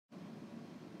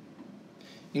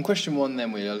In question 1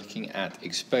 then we are looking at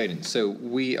exponents. So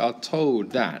we are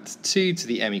told that 2 to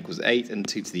the m equals 8 and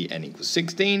 2 to the n equals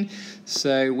 16.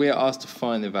 So we are asked to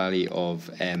find the value of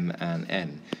m and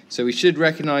n. So we should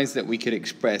recognise that we could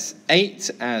express 8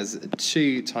 as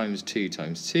 2 times 2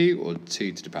 times 2, or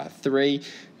 2 to the power 3.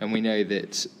 And we know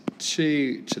that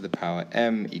 2 to the power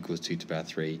m equals 2 to the power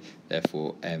 3,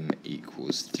 therefore m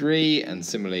equals 3. And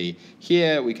similarly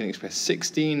here we can express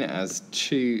 16 as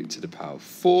 2 to the power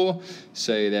 4,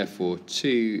 so therefore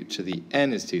 2 to the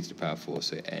n is 2 to the power 4,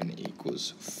 so n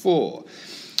equals 4.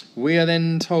 We are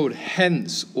then told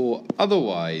hence or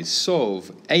otherwise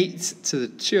solve 8 to the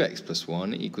 2x plus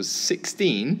 1 equals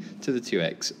 16 to the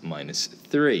 2x minus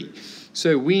 3.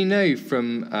 So we know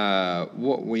from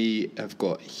what we have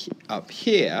got up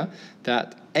here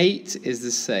that 8 is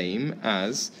the same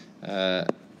as 2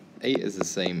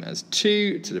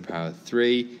 to the power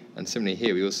 3, and similarly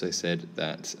here we also said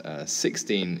that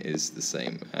 16 is the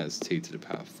same as 2 to the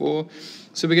power 4.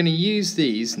 So we're going to use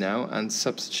these now and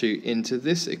substitute into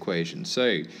this equation.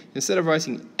 So instead of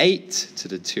writing 8 to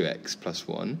the 2x plus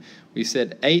 1, we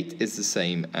said 8 is the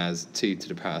same as 2 to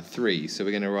the power 3. So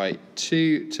we're going to write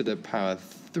 2 to the power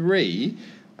 3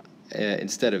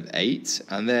 instead of 8,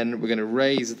 and then we're going to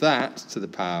raise that to the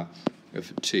power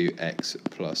of 2x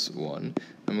plus 1.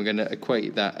 And we're going to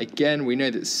equate that again. We know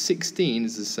that 16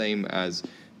 is the same as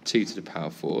 2 to the power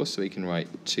 4, so we can write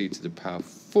 2 to the power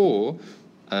 4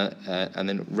 and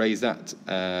then raise that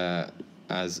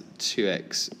as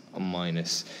 2x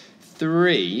minus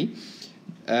 3.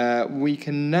 We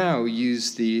can now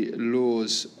use the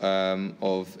laws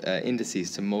of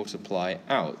indices to multiply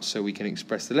out. So we can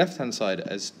express the left-hand side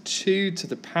as 2 to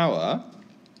the power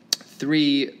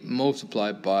 3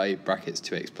 multiplied by brackets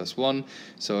 2x plus 1.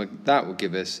 So that will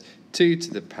give us 2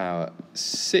 to the power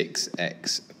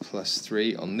 6x plus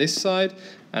 3 on this side.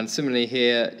 And similarly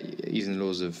here, using the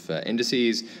laws of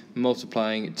indices,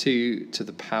 multiplying 2 to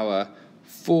the power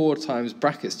 4 times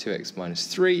brackets 2x minus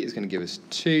 3 is going to give us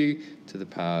 2 to the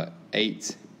power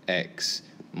 8x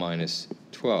minus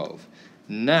 12.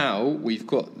 Now we've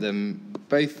got them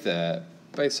both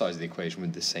sides of the equation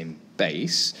with the same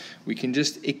base. We can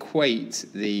just equate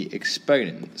the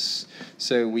exponents.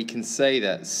 So we can say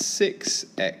that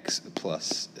 6x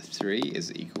plus 3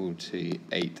 is equal to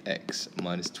 8x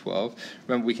minus 12.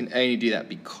 Remember, we can only do that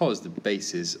because the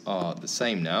bases are the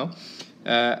same now.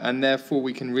 And therefore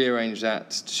we can rearrange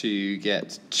that to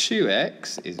get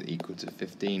 2x is equal to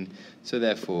 15. So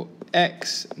therefore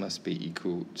x must be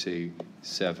equal to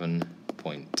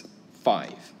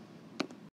 7.5.